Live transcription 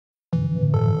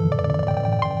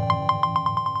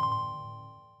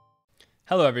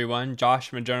Hello everyone, Josh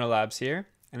from Journal Labs here,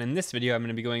 and in this video I'm going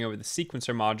to be going over the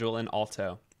sequencer module in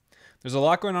Aalto. There's a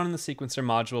lot going on in the sequencer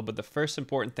module, but the first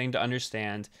important thing to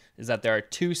understand is that there are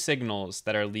two signals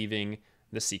that are leaving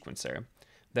the sequencer.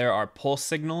 There are pulse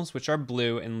signals, which are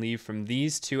blue and leave from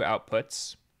these two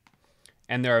outputs,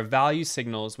 and there are value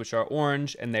signals, which are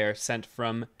orange, and they are sent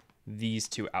from these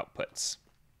two outputs.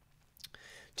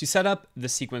 To set up the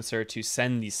sequencer to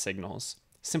send these signals,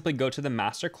 simply go to the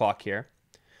master clock here,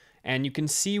 and you can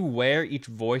see where each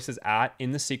voice is at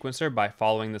in the sequencer by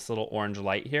following this little orange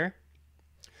light here.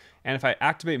 And if I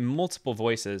activate multiple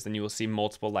voices, then you will see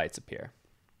multiple lights appear.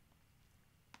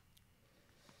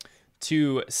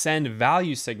 To send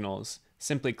value signals,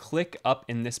 simply click up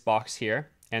in this box here,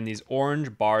 and these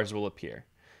orange bars will appear.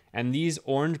 And these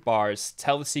orange bars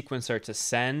tell the sequencer to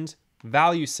send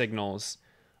value signals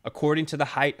according to the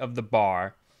height of the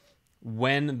bar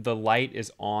when the light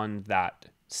is on that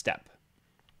step.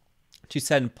 To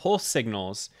send pulse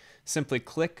signals, simply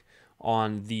click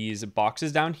on these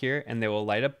boxes down here and they will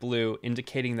light up blue,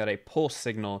 indicating that a pulse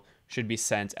signal should be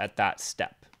sent at that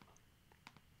step.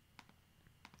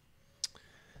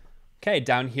 Okay,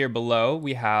 down here below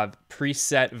we have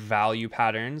preset value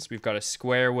patterns. We've got a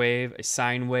square wave, a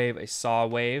sine wave, a saw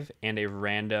wave, and a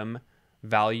random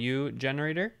value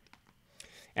generator.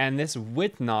 And this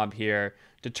width knob here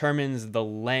determines the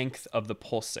length of the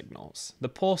pulse signals. The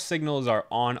pulse signals are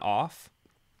on/off,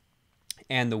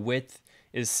 and the width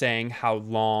is saying how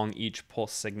long each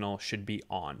pulse signal should be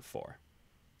on for.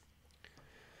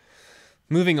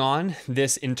 Moving on,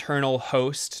 this internal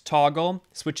host toggle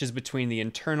switches between the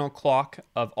internal clock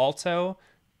of Aalto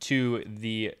to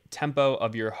the tempo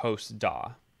of your host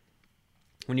DAW.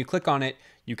 When you click on it,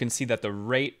 you can see that the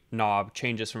rate knob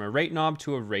changes from a rate knob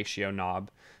to a ratio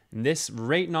knob. And this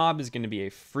rate knob is going to be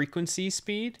a frequency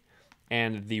speed,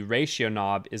 and the ratio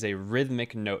knob is a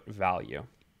rhythmic note value.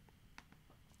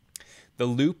 The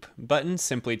loop button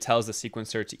simply tells the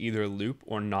sequencer to either loop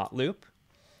or not loop.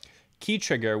 Key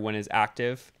trigger, when is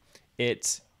active,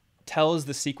 it tells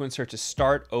the sequencer to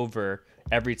start over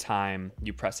every time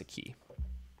you press a key.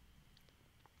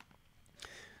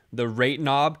 The rate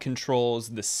knob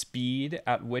controls the speed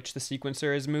at which the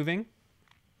sequencer is moving,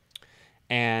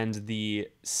 and the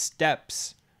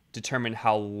steps determine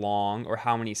how long or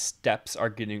how many steps are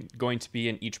going to be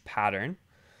in each pattern.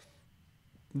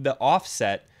 The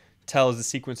offset tells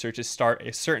the sequencer to start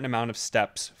a certain amount of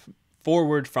steps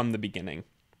forward from the beginning.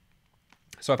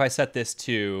 So if I set this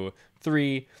to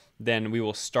 3, then we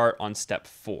will start on step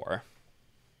 4.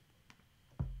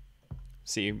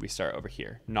 See, we start over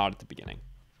here, not at the beginning.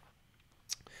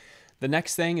 The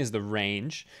next thing is the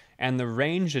range, and the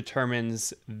range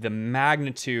determines the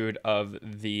magnitude of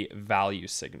the value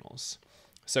signals.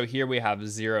 So here we have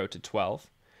 0 to 12,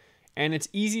 and it's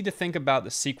easy to think about the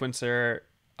sequencer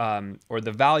or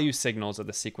the value signals of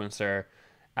the sequencer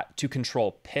to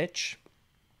control pitch,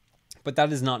 but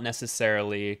that is not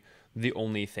necessarily the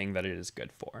only thing that it is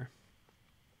good for.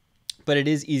 But it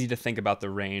is easy to think about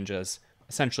the range as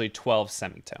essentially 12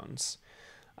 semitones.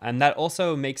 And that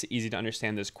also makes it easy to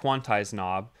understand this quantize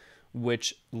knob,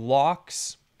 which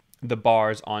locks the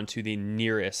bars onto the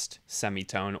nearest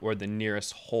semitone or the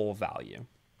nearest whole value.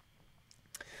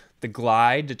 The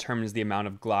glide determines the amount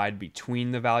of glide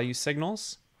between the value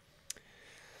signals.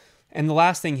 And the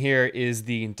last thing here is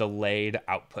the delayed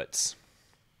outputs.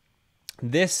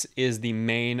 This is the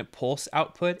main pulse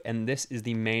output, and this is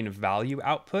the main value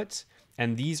output,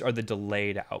 and these are the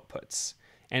delayed outputs.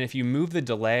 And if you move the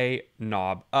delay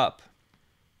knob up,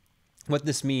 what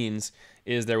this means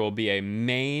is there will be a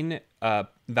main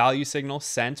value signal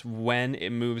sent when it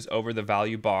moves over the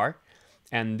value bar,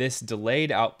 and this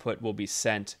delayed output will be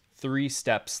sent 3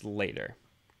 steps later.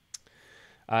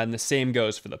 And the same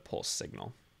goes for the pulse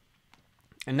signal.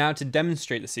 And now to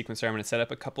demonstrate the sequencer, I'm going to set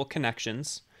up a couple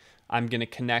connections. I'm going to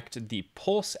connect the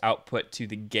pulse output to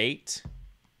the gate,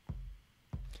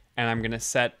 and I'm going to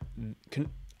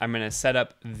set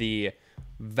up the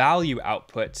value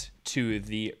output to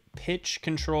the pitch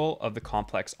control of the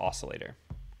complex oscillator.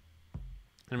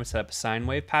 I'm going to set up a sine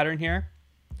wave pattern here.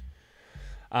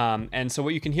 And so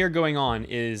what you can hear going on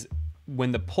is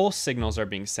when the pulse signals are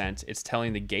being sent, it's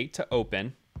telling the gate to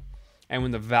open. And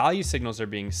when the value signals are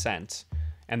being sent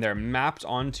and they're mapped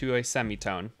onto a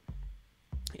semitone,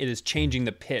 it is changing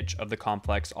the pitch of the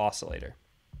complex oscillator.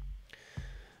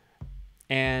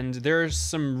 And there's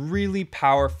some really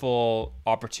powerful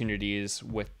opportunities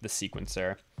with the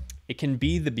sequencer. It can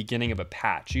be the beginning of a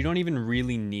patch. You don't even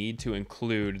really need to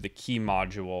include the key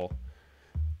module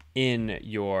in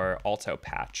your Aalto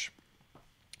patch.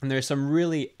 And there's some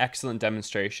really excellent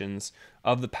demonstrations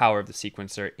of the power of the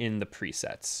sequencer in the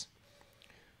presets.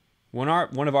 One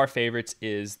of our favorites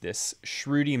is this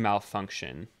Shruti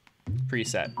malfunction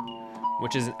preset,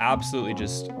 which is an absolutely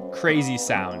just crazy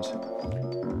sound.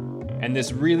 And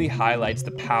this really highlights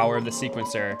the power of the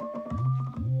sequencer.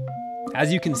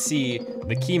 As you can see,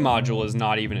 the key module is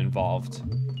not even involved.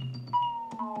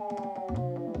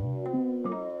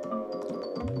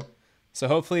 So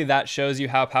hopefully that shows you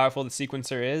how powerful the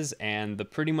sequencer is and the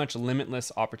pretty much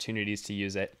limitless opportunities to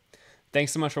use it.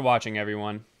 Thanks so much for watching,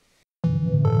 everyone.